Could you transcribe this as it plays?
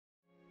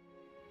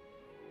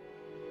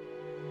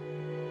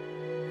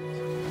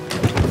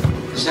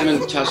Sam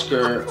and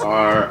Tusker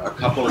are a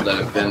couple that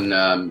have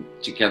been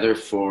together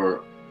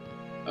for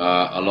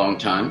a long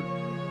time.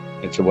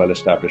 It's a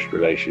well-established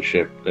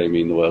relationship. They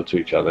mean the world to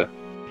each other.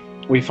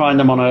 We find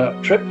them on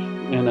a trip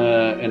in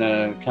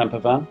a camper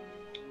van,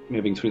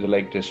 moving through the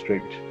Lake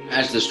District.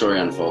 As the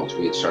story unfolds,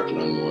 we start to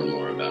learn more and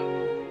more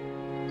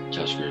about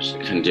Tusker's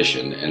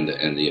condition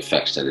and the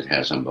effects that it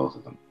has on both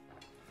of them.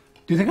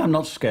 Do you think I'm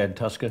not scared,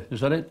 Tusker?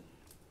 Is that it?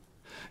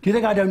 Do you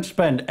think I don't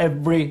spend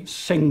every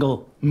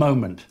single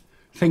moment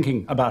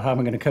thinking about how I'm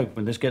going to cope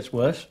when this gets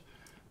worse?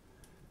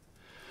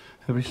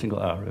 Every single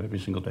hour, every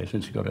single day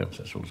since you got ill,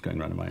 that's what's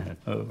going around in my head,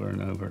 over and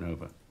over and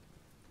over.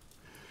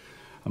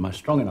 Am I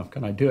strong enough?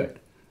 Can I do it?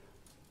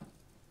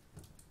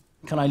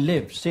 Can I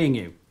live seeing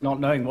you, not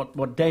knowing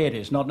what day it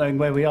is, not knowing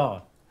where we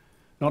are,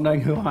 not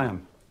knowing who I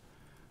am?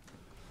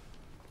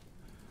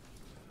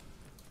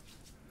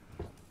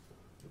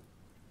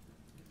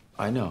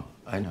 I know.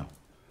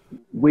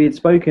 We had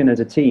spoken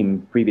as a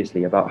team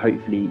previously about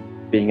hopefully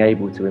being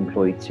able to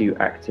employ two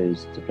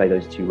actors to play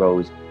those two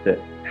roles that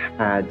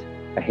had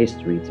a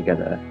history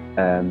together,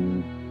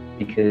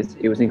 because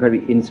it was an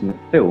incredibly intimate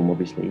film,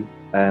 obviously,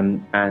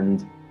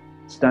 and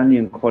Stanley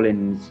and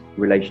Colin's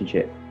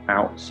relationship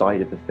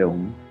outside of the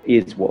film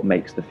is what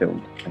makes the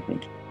film, I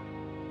think.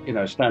 You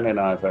know, Stanley and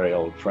I are very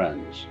old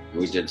friends.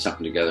 We did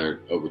something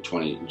together over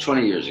 20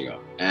 years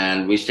ago,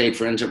 and we stayed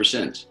friends ever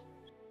since.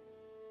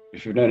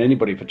 If you've known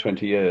anybody for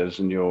 20 years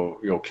and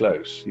you're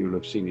close, you'll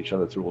have seen each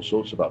other through all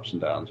sorts of ups and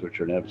downs,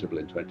 which are inevitable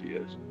in 20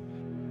 years.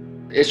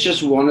 It's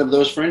just one of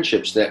those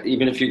friendships that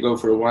even if you go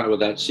for a while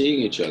without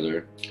seeing each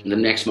other, the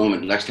next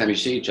time you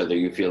see each other,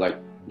 you feel like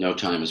no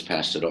time has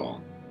passed at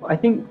all. I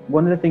think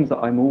one of the things that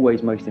I'm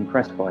always most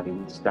impressed by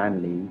with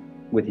Stanley,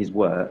 with his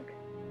work,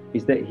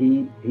 is that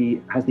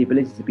he has the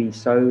ability to be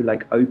so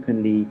like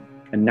openly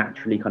and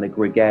naturally kind of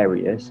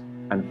gregarious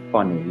and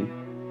funny.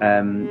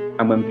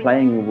 And when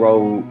playing a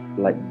role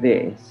like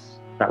this,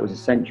 that was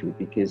essential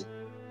because,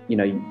 you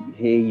know,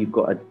 here you've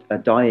got a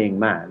dying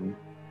man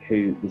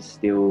who is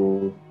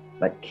still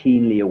like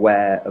keenly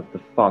aware of the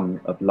fun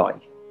of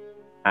life.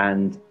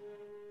 And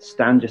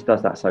Stan just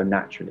does that so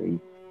naturally.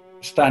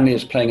 Stanley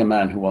is playing a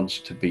man who wants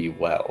to be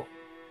well.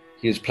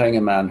 He is playing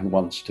a man who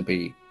wants to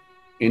be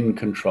in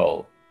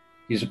control.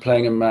 He's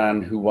playing a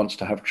man who wants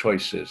to have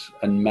choices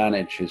and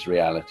manage his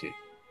reality.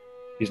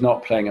 He's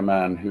not playing a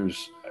man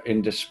who's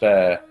in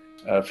despair,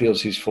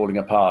 feels he's falling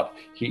apart.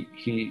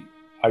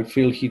 I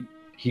feel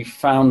he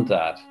found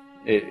that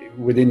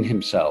within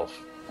himself.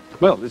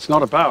 Well, it's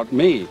not about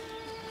me,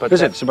 but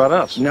it's about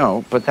us.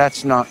 No, but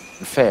that's not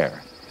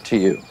fair to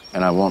you,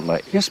 and I won't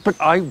let you. Yes, but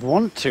I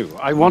want to.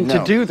 I want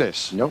to do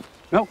this. Nope.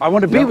 No, I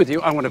want to be with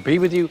you. I want to be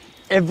with you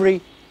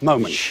every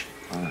moment. Shh.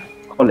 All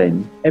right.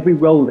 Colin, every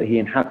role that he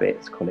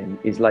inhabits, Colin,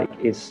 is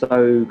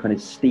so kind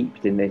of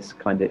steeped in this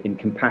kind of in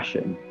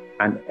compassion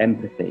and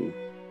empathy.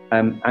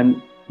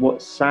 And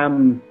what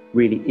Sam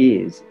really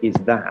is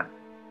that,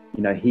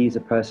 you know, he's a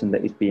person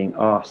that is being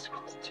asked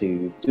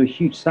to do a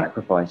huge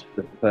sacrifice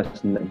for the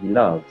person that he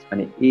loves,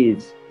 and it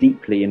is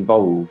deeply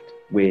involved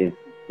with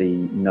the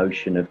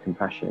notion of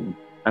compassion.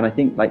 And I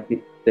think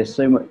there's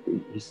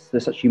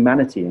such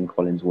humanity in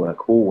Colin's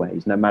work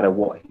always, no matter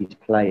what he's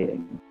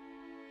playing.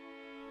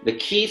 The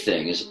key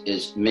thing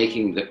is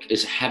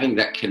having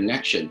that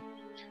connection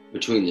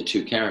between the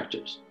two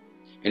characters.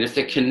 And if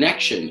the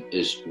connection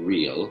is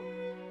real,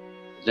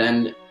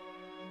 then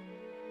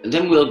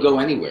we'll go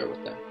anywhere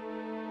with them.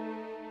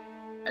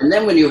 And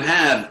then when you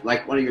have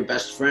like one of your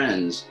best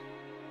friends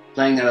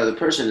playing that other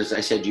person, as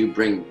I said, you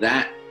bring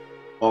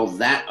all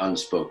that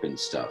unspoken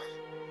stuff,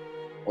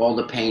 all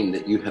the pain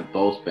that you have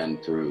both been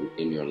through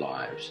in your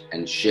lives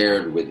and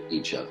shared with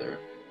each other.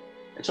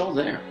 It's all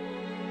there.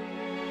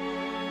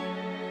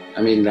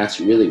 I mean, that's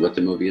really what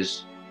the movie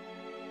is.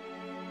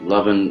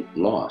 Love and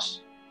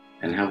loss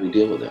and how we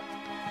deal with it.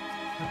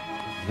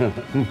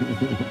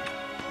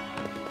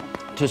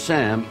 To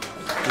Sam.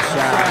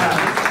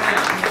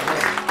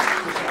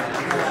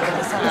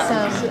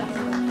 Sam.